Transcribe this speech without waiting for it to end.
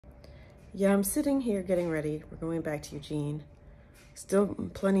Yeah, I'm sitting here getting ready. We're going back to Eugene. Still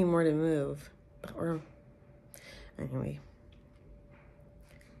plenty more to move. But anyway.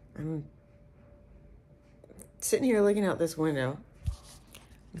 I'm sitting here looking out this window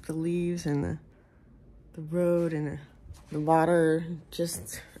with the leaves and the road and the water.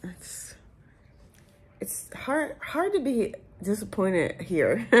 Just, it's hard to be disappointed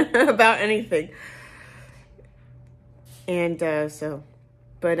here about anything. And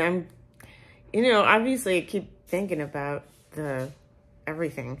but I'm, obviously I keep thinking about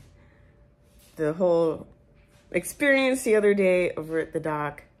everything. The whole experience the other day over at the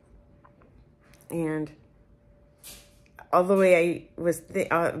dock. And all the way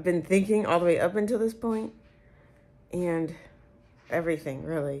I've been thinking all the way up until this point. And everything,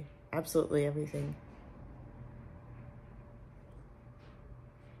 really. Absolutely everything.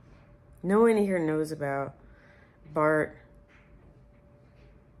 No one here knows about Bart.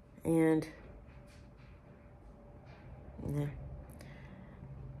 And yeah.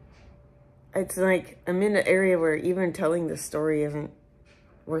 It's like I'm in an area where even telling the story isn't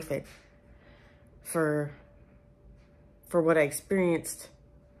worth it for what I experienced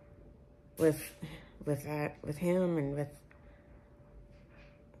with him and with,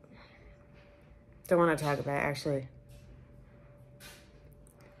 don't want to talk about it, actually.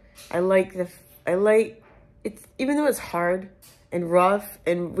 I like it's, even though it's hard and rough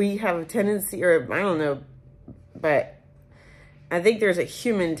and we have a tendency, or I don't know, but I think there's a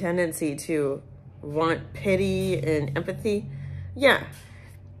human tendency to want pity and empathy. Yeah.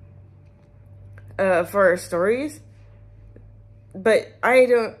 For our stories. But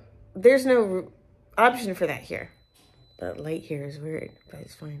there's no option for that here. The light here is weird, but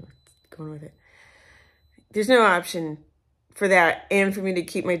it's fine. Let's go on with it. There's no option for that and for me to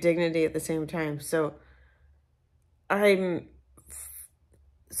keep my dignity at the same time. So I'm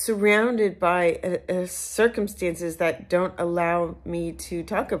surrounded by circumstances that don't allow me to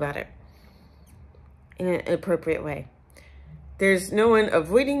talk about it in an appropriate way. There's no one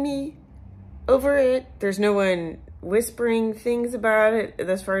avoiding me over it. There's no one whispering things about it,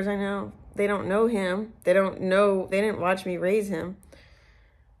 as far as I know. They don't know him. They didn't watch me raise him.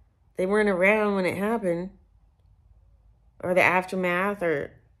 They weren't around when it happened, or the aftermath,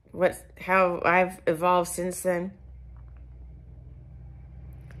 or how I've evolved since then.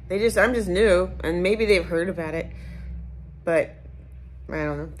 I'm just new, and maybe they've heard about it, but I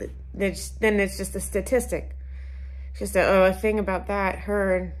don't know. Then it's just a statistic. It's just a thing about that,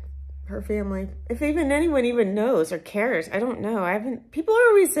 her and her family. If even anyone even knows or cares, I don't know. People are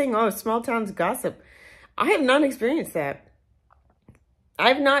always saying, oh, small towns gossip. I have not experienced that.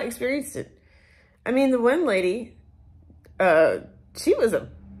 I've not experienced it. I mean, the one lady, she was a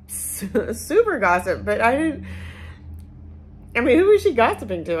super gossip, but who was she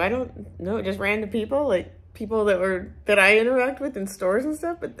gossiping to? I don't know, just random people, like people that I interact with in stores and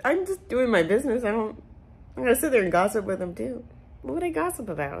stuff, but I'm just doing my business. I'm gonna sit there and gossip with them too. What would I gossip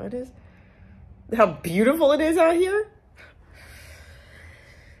about? It is how beautiful it is out here.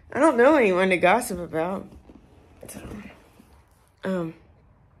 I don't know anyone to gossip about. So, I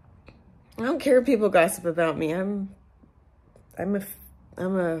don't care if people gossip about me. I'm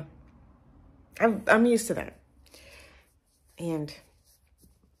used to that. And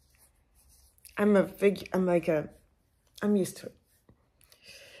I'm used to it.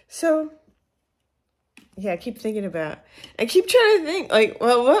 So, yeah, I keep trying to think, like,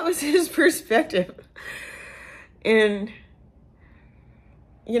 well, what was his perspective? And,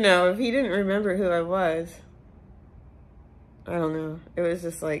 if he didn't remember who I was, I don't know. It was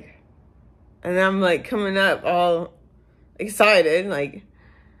just like, and I'm like coming up all excited, like,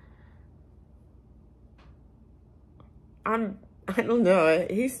 I don't know.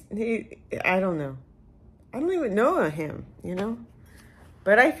 I don't know. I don't even know him,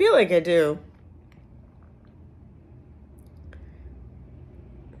 but I feel like I do.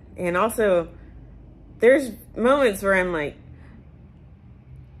 And also, there's moments where I'm like,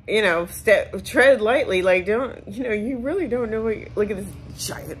 tread lightly. Like, you really don't know look at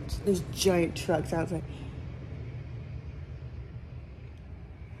these giant trucks outside.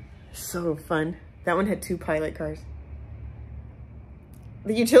 So fun. That one had 2 pilot cars.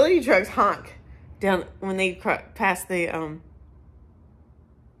 The utility trucks honk down when they pass the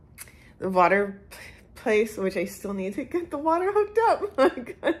water place, which I still need to get the water hooked up. Oh my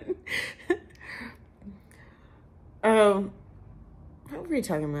God. What were we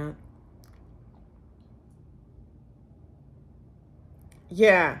talking about?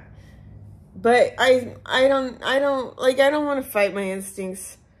 Yeah, but I don't want to fight my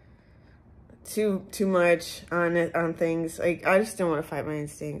instincts too much on things. Like, I just don't want to fight my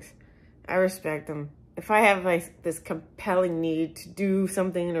instincts. I respect them. If I have like this compelling need to do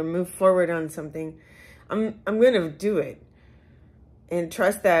something or move forward on something, I'm going to do it and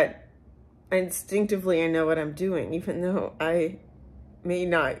trust that instinctively I know what I'm doing, even though it may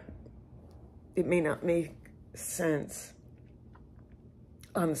not make sense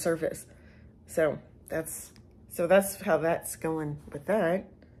on the surface. So that's how that's going with that.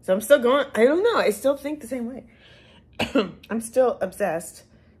 So I'm still going, I don't know, I still think the same way. I'm still obsessed,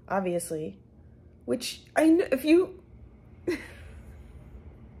 obviously, which I know if you,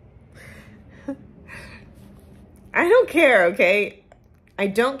 I don't care, okay? I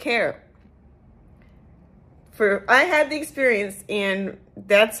don't care. I had the experience and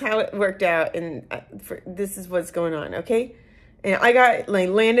that's how it worked out, and this is what's going on, okay? And I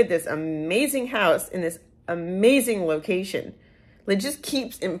landed this amazing house in this amazing location. It just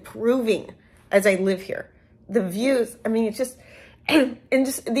keeps improving as I live here. The views, I mean, it's just, and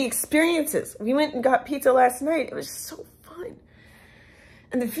just the experiences. We went and got pizza last night. It was so fun.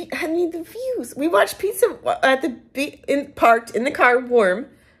 And the views. We watched pizza at the parked in the car warm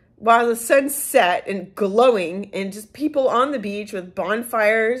while the sun set and glowing, and just people on the beach with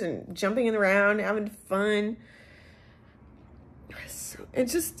bonfires and jumping around, having fun.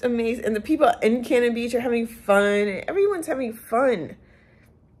 It's just amazing. And the people in Cannon Beach are having fun. Everyone's having fun,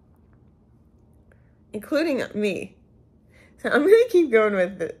 including me. So I'm going to keep going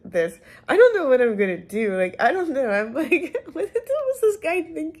with this. I don't know what I'm going to do. Like, I don't know. I'm like, what was this guy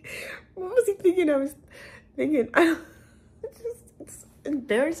think? What was he thinking? I was thinking, it's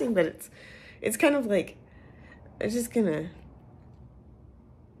embarrassing, but it's kind of like, I'm just going to,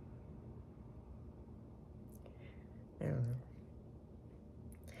 I don't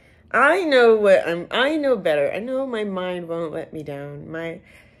know. I know better. I know my mind won't let me down.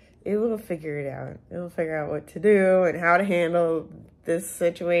 It will figure it out. It will figure out what to do and how to handle this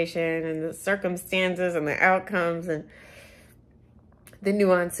situation and the circumstances and the outcomes and the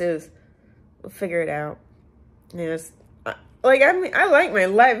nuances. We'll figure it out. You know, I like my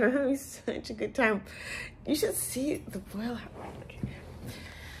life. I'm having such a good time. You should see the boil house. Okay.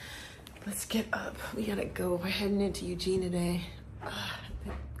 Let's get up. We gotta go. We're heading into Eugene today.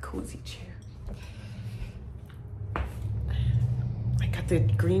 Cozy chair. I got the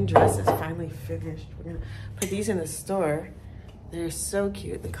green dresses finally finished. We're gonna put these in the store. They're so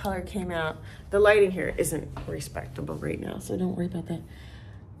cute. The color came out. The lighting here isn't respectable right now, so don't worry about that.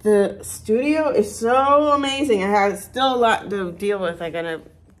 The studio is so amazing. I have still a lot to deal with. I gotta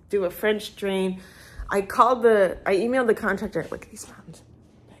do a French drain. I emailed the contractor. Look at these mountains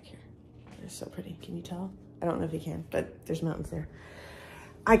back here. They're so pretty. Can you tell? I don't know if you can, but there's mountains there.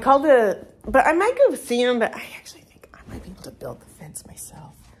 I called but I might go see him, but I actually think I might be able to build the fence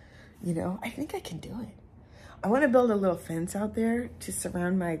myself. You know, I think I can do it. I want to build a little fence out there to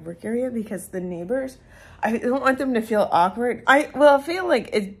surround my work area because the neighbors, I don't want them to feel awkward. I feel like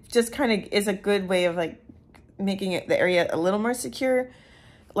it just kind of is a good way of like making the area a little more secure,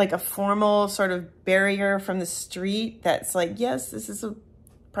 like a formal sort of barrier from the street that's like, yes, this is a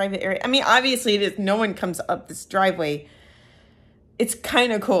private area. I mean, obviously it is. No one comes up this driveway. It's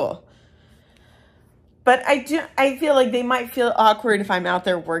kind of cool. But I feel like they might feel awkward if I'm out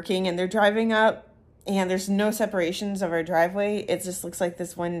there working and they're driving up and there's no separations of our driveway. It just looks like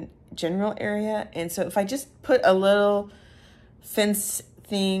this one general area. And so if I just put a little fence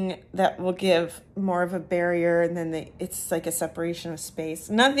thing that will give more of a barrier, and then it's like a separation of space.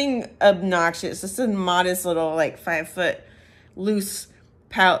 Nothing obnoxious. Just a modest little like 5-foot loose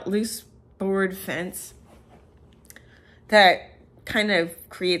board fence that kind of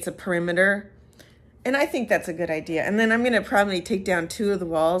creates a perimeter. And I think that's a good idea. And then I'm going to probably take down 2 of the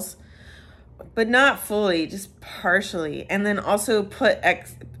walls, but not fully, just partially. And then also put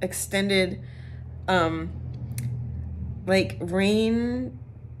extended, like rain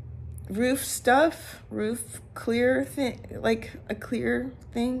roof stuff, roof clear thing, like a clear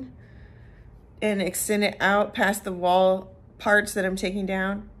thing, and extend it out past the wall parts that I'm taking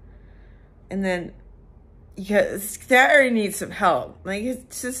down. And then, because that already needs some help. Like, it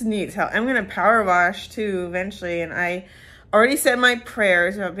just needs help. I'm going to power wash too eventually. And I already said my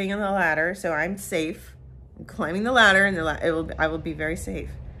prayers about being on the ladder, so I'm safe. I'm climbing the ladder, and I will be very safe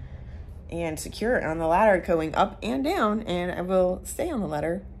and secure on the ladder going up and down, and I will stay on the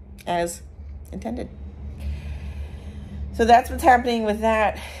ladder as intended. So that's what's happening with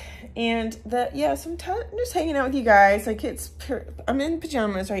that. And so I'm just hanging out with you guys. Like, I'm in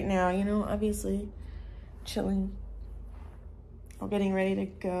pajamas right now, you know, obviously. Chilling. I'm getting ready to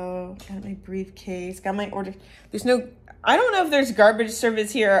go. Got my briefcase. Got my order. I don't know if there's garbage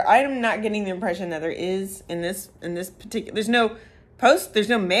service here. I am not getting the impression that there is in this particular. There's no there's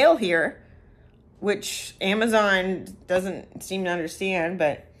no mail here, which Amazon doesn't seem to understand,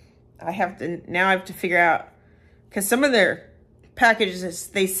 but I have to figure out, because some of their packages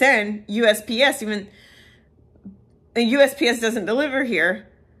they send USPS, even the USPS doesn't deliver here,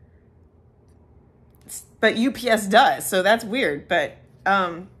 but UPS does. So that's weird. But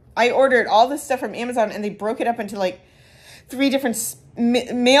I ordered all this stuff from Amazon, and they broke it up into like 3 different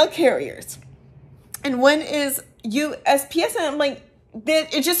mail carriers. And one is USPS, and I'm like,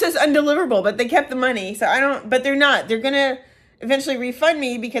 it just says undeliverable, but they kept the money. So but they're not. They're going to eventually refund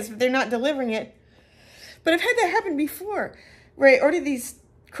me because they're not delivering it. But I've had that happen before, where I ordered these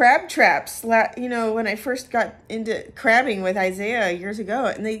crab traps, you know, when I first got into crabbing with Isaiah years ago,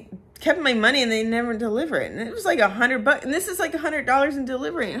 and they kept my money and they never deliver it. And it was like $100, and this is like $100 in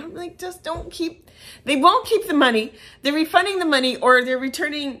delivery. And I'm like, just they won't keep the money. They're refunding the money, or they're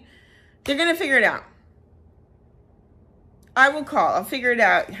returning. They're going to figure it out. I will call. I'll figure it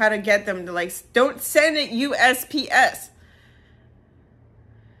out how to get them to, like, don't send it USPS.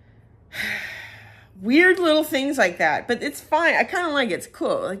 Weird little things like that, but it's fine. I kind of like it. It's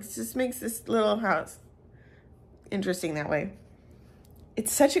cool. Like, it just makes this little house interesting that way.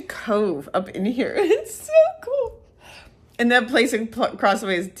 It's such a cove up in here. It's so cool. And that place across the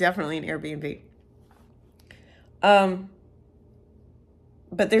way is definitely an Airbnb.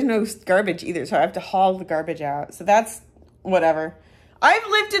 But there's no garbage either, so I have to haul the garbage out. So that's whatever. I've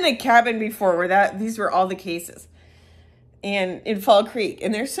lived in a cabin before where these were all the cases. And in Fall Creek.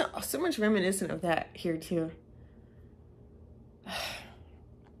 And there's so much reminiscent of that here too.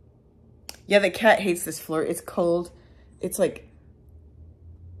 Yeah, the cat hates this floor. It's cold. It's like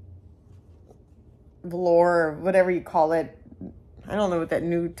velour or whatever you call it. I don't know what that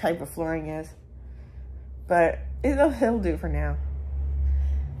new type of flooring is. But it'll do for now.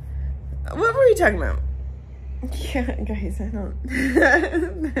 What were you talking about? Yeah, guys, I don't...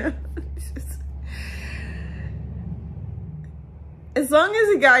 As long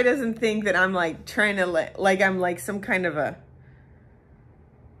as a guy doesn't think that I'm like trying to like I'm like some kind of a...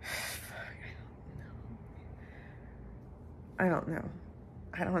 I don't know.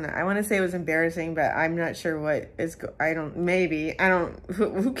 I want to say it was embarrassing, but I'm not sure what is...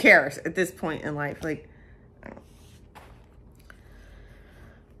 Who cares at this point in life? Like, I don't...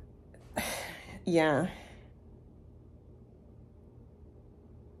 Yeah.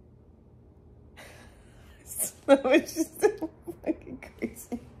 So it's just so fucking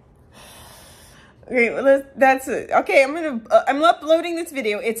crazy. Okay, well, that's it. Okay, I'm uploading this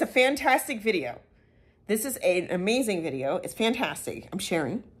video. It's a fantastic video. This is an amazing video. It's fantastic. I'm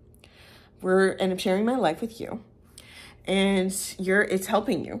sharing. I'm sharing my life with you. And it's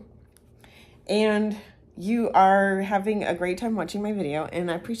helping you. And you are having a great time watching my video,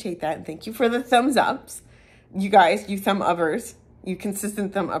 and I appreciate that. Thank you for the thumbs ups. You guys, you thumb uppers, you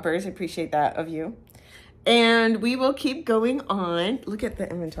consistent thumb uppers, I appreciate that of you. And we will keep going on. Look at the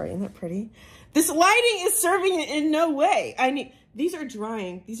inventory. Isn't that pretty? This lighting is serving it in no way. These are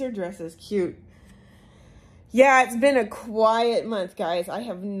drying. These are dresses. Cute. Yeah, it's been a quiet month, guys. I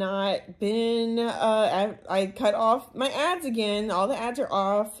have not been, I cut off my ads again. All the ads are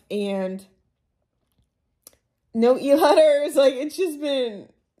off, and no e-letters. Like, it's just been,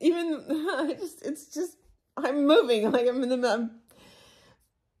 I'm moving. Like,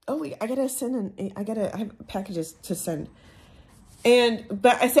 oh, I gotta send I have packages to send.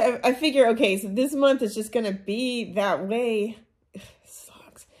 But I figure, okay, so this month is just gonna be that way. Ugh,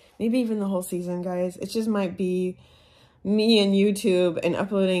 sucks. Maybe even the whole season, guys. It just might be me and YouTube and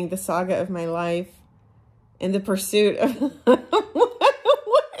uploading the saga of my life in the pursuit of what am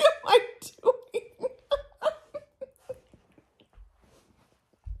I doing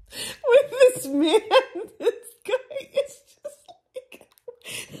with this man? This guy is just like,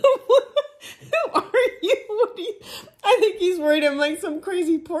 who are you? What are you? I think he's worried I'm like some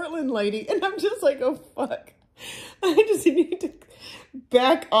crazy Portland lady, and I'm just like, oh fuck. I just need to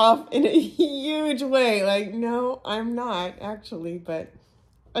back off in a huge way. Like, no, I'm not actually, but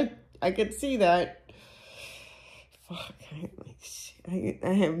I could see that. Fuck,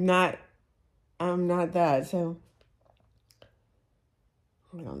 I'm not that, so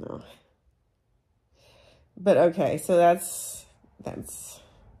I don't know. But okay, so that's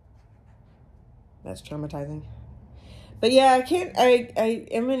traumatizing. But yeah, I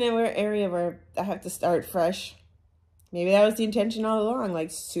am in an area where I have to start fresh. Maybe that was the intention all along,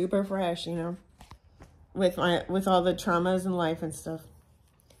 like super fresh, you know, with all the traumas in life and stuff.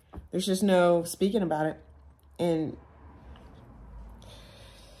 There's just no speaking about it. And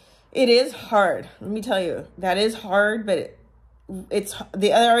it is hard. Let me tell you, that is hard, but I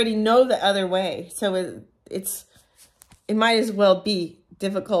already know the other way. So it's it might as well be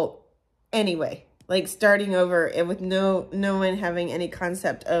difficult anyway. Like starting over and with no one having any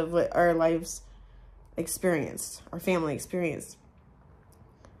concept of what our lives experienced, our family experienced.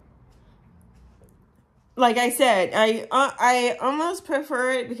 Like I said, I almost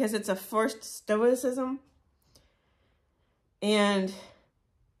prefer it because it's a forced stoicism. And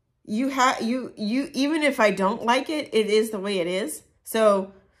you even if I don't like it, it is the way it is.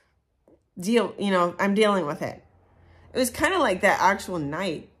 So I'm dealing with it. It was kind of like that actual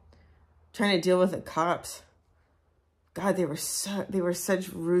night trying to deal with the cops. God, they were such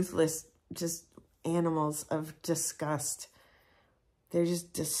ruthless, just animals of disgust. They're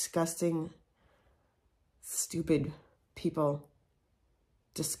just disgusting, stupid people.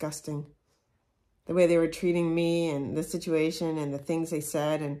 Disgusting. The way they were treating me and the situation and the things they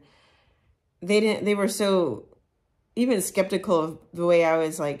said, and they were so even skeptical of the way I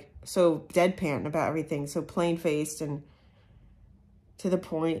was, like, so deadpan about everything, so plain-faced and to the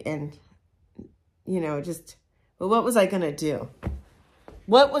point, and just, well, what was I going to do?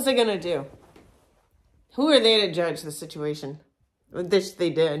 What was I going to do? Who are they to judge the situation? This they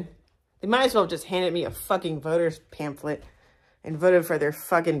did. They might as well have just handed me a fucking voter's pamphlet and voted for their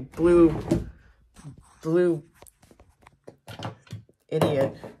fucking blue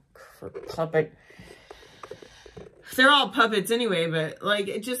idiot puppet. They're all puppets anyway, but like,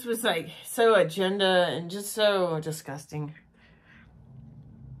 it just was like so agenda and just so disgusting.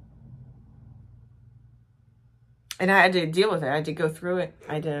 And I had to deal with it. I had to go through it.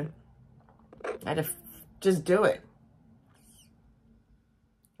 I had to just do it.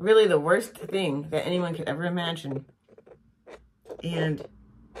 Really the worst thing that anyone could ever imagine. And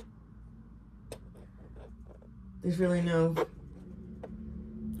there's really no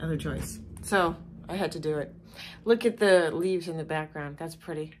other choice. So I had to do it. Look at the leaves in the background. That's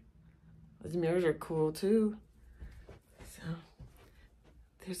pretty. Those mirrors are cool too. So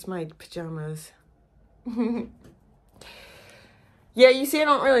there's my pajamas. Yeah, you see, I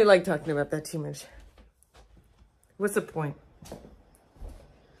don't really like talking about that too much. What's the point?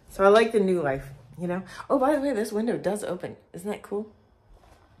 So I like the new life, Oh, by the way, this window does open. Isn't that cool?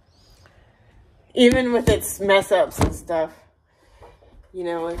 Even with its mess ups and stuff.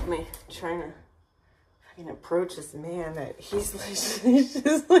 Like me trying to fucking approach this man that he's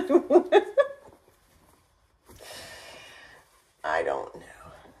just like, what? I don't know.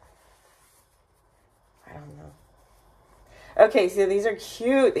 Okay, so these are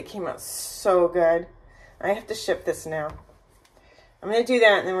cute. They came out so good. I have to ship this now. I'm going to do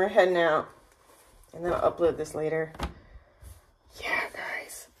that, and then we're heading out. And then I'll upload this later. Yeah,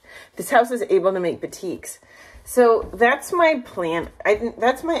 guys. This house is able to make batiks. So that's my plan.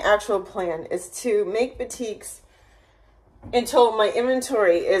 That's my actual plan, is to make batiks until my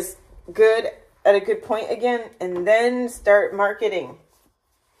inventory is good, at a good point again, and then start marketing.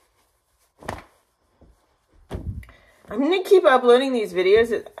 I'm going to keep uploading these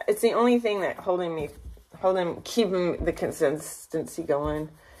videos. It's the only thing that keeping the consistency going.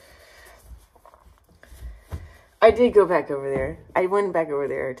 I did go back over there. I went back over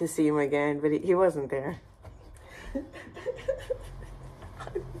there to see him again, but he wasn't there.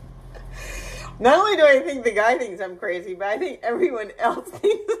 Not only do I think the guy thinks I'm crazy, but I think everyone else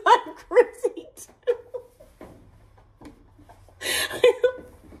thinks I'm crazy too.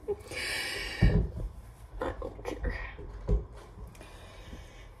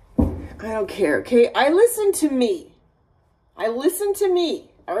 I don't care, okay? I listen to me.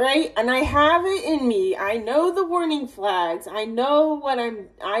 All right? And I have it in me. I know the warning flags. I know what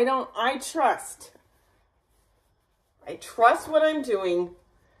I trust. I trust what I'm doing.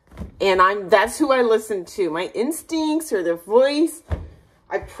 And that's who I listen to. My instincts or the voice.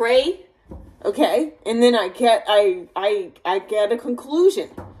 I pray, okay? And then I get a conclusion.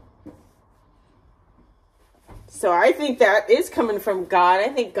 So I think that is coming from God. I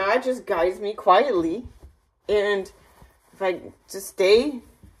think God just guides me quietly. And if I just stay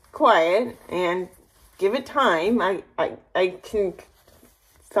quiet and give it time, I can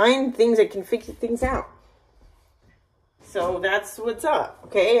find things, I can figure things out. So that's what's up,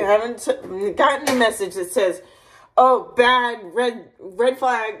 okay? I haven't gotten a message that says, oh, bad, red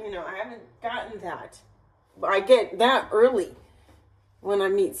flag. I haven't gotten that. I get that early when I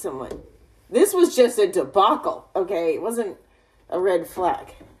meet someone. This was just a debacle, okay? It wasn't a red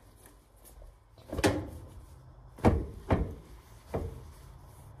flag.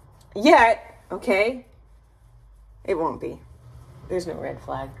 Yet, okay? It won't be. There's no red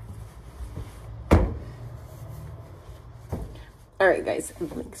flag. All right, guys.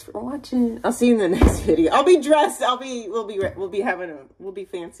 Thanks for watching. I'll see you in the next video. I'll be dressed. We'll be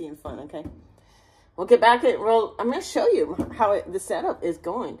fancy and fun, okay? we'll get back at, well, I'm going to show you how the setup is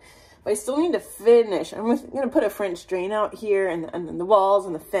going. But I still need to finish. I'm going to put a French drain out here and then the walls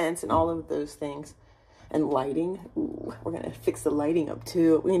and the fence and all of those things. And lighting. Ooh, we're going to fix the lighting up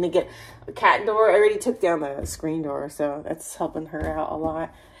too. We need to get a cat door. I already took down the screen door, so that's helping her out a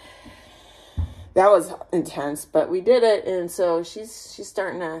lot. That was intense, but we did it. And so she's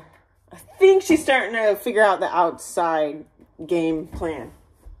starting to, I think she's starting to figure out the outside game plan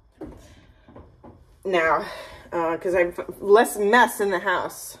now, because I have less mess in the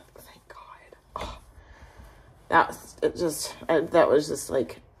house. Thank God. Oh, that was just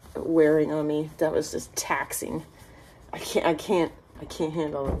like wearing on me. That was just taxing. I can't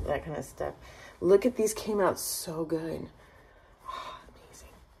handle that kind of stuff. Look at these, came out so good. Oh, amazing.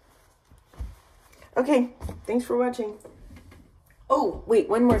 Okay, thanks for watching. Oh, wait,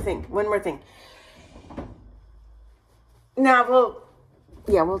 one more thing. Now,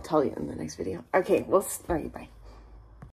 we'll tell you in the next video. Okay, all right, bye.